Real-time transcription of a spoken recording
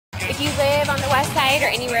if you live on the west side or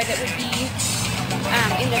anywhere that would be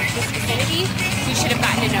in this vicinity, you should have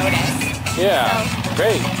gotten a notice. Yeah, so.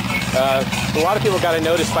 Great. A lot of people got a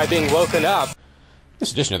notice by being woken up.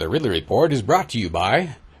 This edition of the Ridley Report is brought to you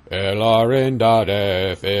by LRN.FM.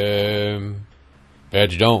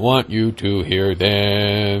 Feds don't want you to hear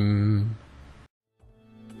them.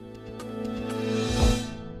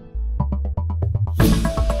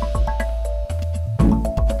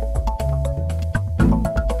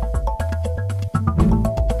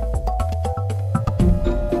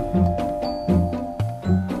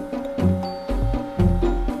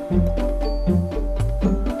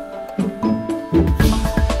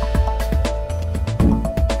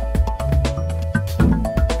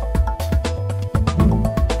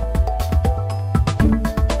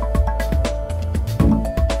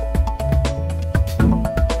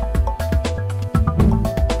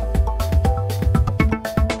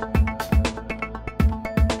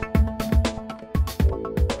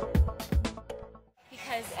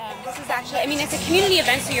 It's a community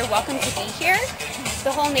event, so you're welcome to be here.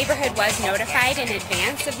 The whole neighborhood was notified in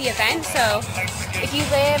advance of the event, so if you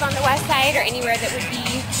live on the west side or anywhere that would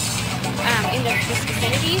be in this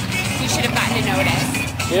vicinity, you should have gotten a notice.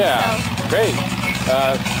 Yeah, so. Great.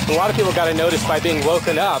 A lot of people got a notice by being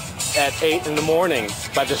woken up at 8 in the morning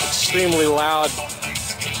by this extremely loud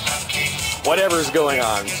whatever's going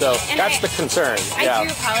on. So and that's the concern. I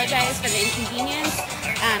do apologize for the inconvenience.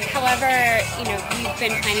 However, we've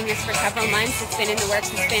been planning this for several months. It's been in the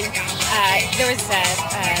works. It's been, there was a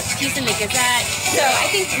piece in the Gazette. So I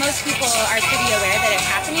think most people are pretty aware that it's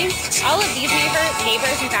happening. All of these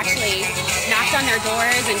neighbors, we've actually knocked on their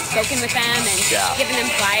doors and spoken with them and given them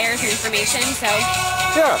flyers and information. So.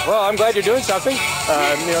 Yeah, well, I'm glad you're doing something.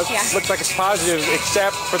 Looks like it's positive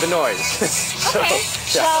except for the noise. So, okay.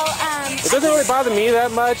 Yeah. Well, it doesn't really bother me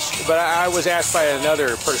that much, but I was asked by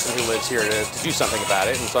another person who lives here to do something about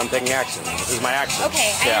it, and so I'm taking action. This is my action.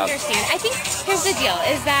 Okay, I understand. I think here's the deal,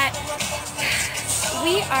 is that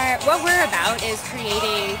what we're about is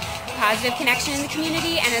creating positive connection in the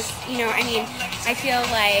community, and as I feel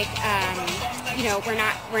like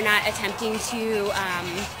we're not attempting to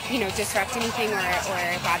disrupt anything or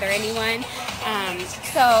bother anyone.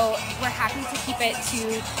 So we're happy to keep it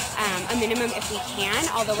to a minimum if we can,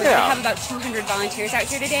 although we're going to have about 200 volunteers out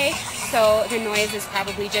here today, so the noise is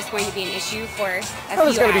probably just going to be an issue for a few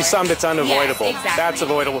there's going to be hours. some that's unavoidable. Yes, exactly. That's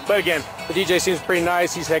avoidable. But again, the DJ seems pretty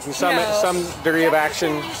nice. He's taking some degree of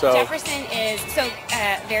action. So Jefferson is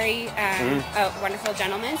very wonderful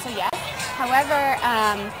gentleman, so yes. However,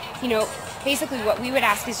 basically what we would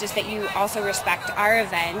ask is just that you also respect our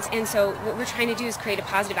event, and so what we're trying to do is create a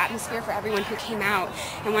positive atmosphere for everyone who came out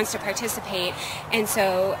and wants to participate. And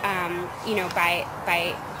so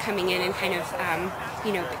by coming in and kind of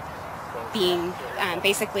being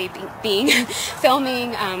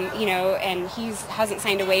filming, and he hasn't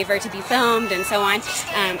signed a waiver to be filmed and so on,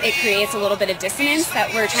 it creates a little bit of dissonance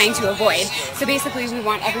that we're trying to avoid. So basically we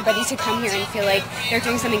want everybody to come here and feel like they're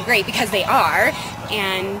doing something great, because they are.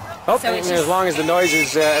 And so as long as the noise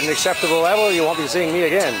is at an acceptable level, you won't be seeing me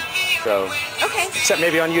again. So okay. Except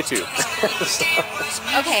maybe on YouTube.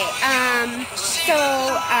 Okay. So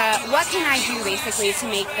what can I do basically to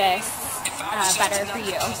make this better for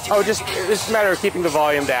you? Oh, it's just a matter of keeping the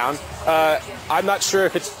volume down. I'm not sure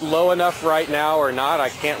if it's low enough right now or not. I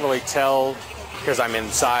can't really tell because I'm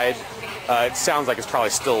inside. It sounds like it's probably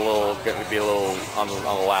still going to be a little on the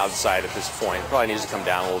loud side at this point. Probably needs to come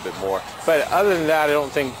down a little bit more. But other than that, I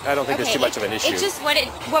don't think there's too much of an issue. It's just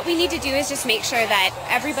what we need to do is just make sure that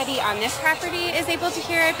everybody on this property is able to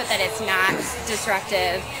hear it, but that it's not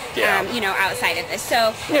disruptive, outside of this.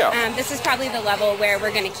 So this is probably the level where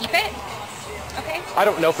we're going to keep it. Okay. I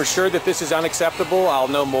don't know for sure that this is unacceptable. I'll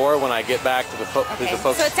know more when I get back to the folks.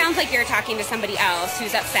 So it sounds like you're talking to somebody else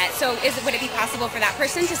who's upset. So would it be possible for that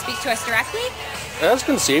person to speak to us directly? That's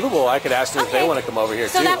conceivable. I could ask them if they want to come over here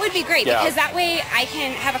too. So that would be great, because that way I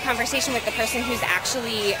can have a conversation with the person who's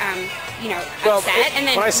actually, upset. And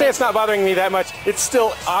then when I say it's not bothering me that much, it's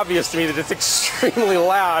still obvious to me that it's extremely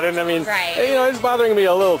loud, and it's bothering me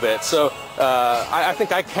a little bit. So I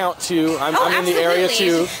think I count too. I'm in the area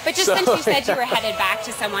too. But just since you said you were headed back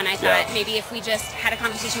to someone, I thought maybe if we just had a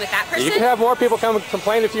conversation with that person. You can have more people come and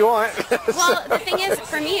complain if you want. Well, the thing is,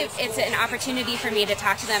 for me, it's an opportunity for me to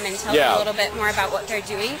talk to them and tell them a little bit more about about what they're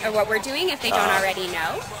doing or what we're doing if they don't already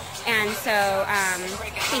know. And so,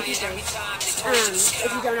 thank you, James.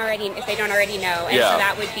 If they don't already know, and so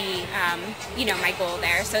that would be, you know, my goal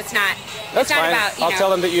there. So it's not. That's it's not fine. about. You I'll know,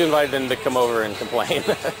 tell them that you invited them to come over and complain.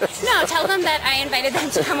 No, tell them that I invited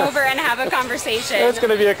them to come over and have a conversation. That's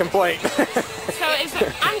going to be a complaint. So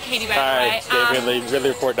I'm Katie, by the way. Hi,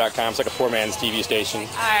 RidleyReport.com. It's like a poor man's TV station. All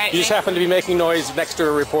right. You just happen to be making noise next to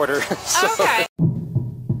a reporter. So. Okay.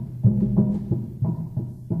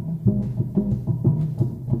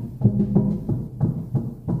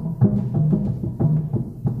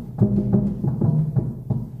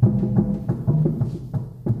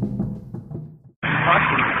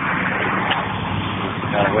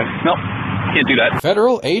 Nope, can't do that.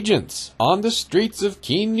 Federal agents on the streets of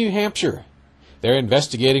Keene, New Hampshire. They're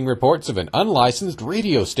investigating reports of an unlicensed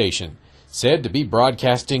radio station said to be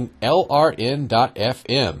broadcasting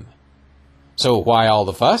LRN.FM. So why all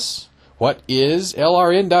the fuss? What is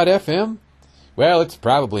LRN.FM? Well, it's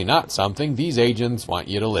probably not something these agents want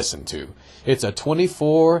you to listen to. It's a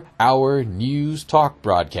 24-hour news talk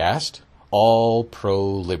broadcast, all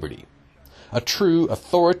pro-liberty. A true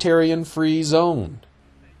authoritarian-free zone.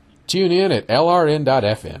 Tune in at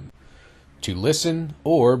LRN.FM to listen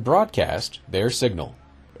or broadcast their signal.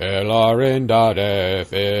 LRN.FM.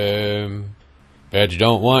 Feds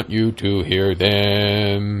don't want you to hear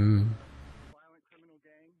them.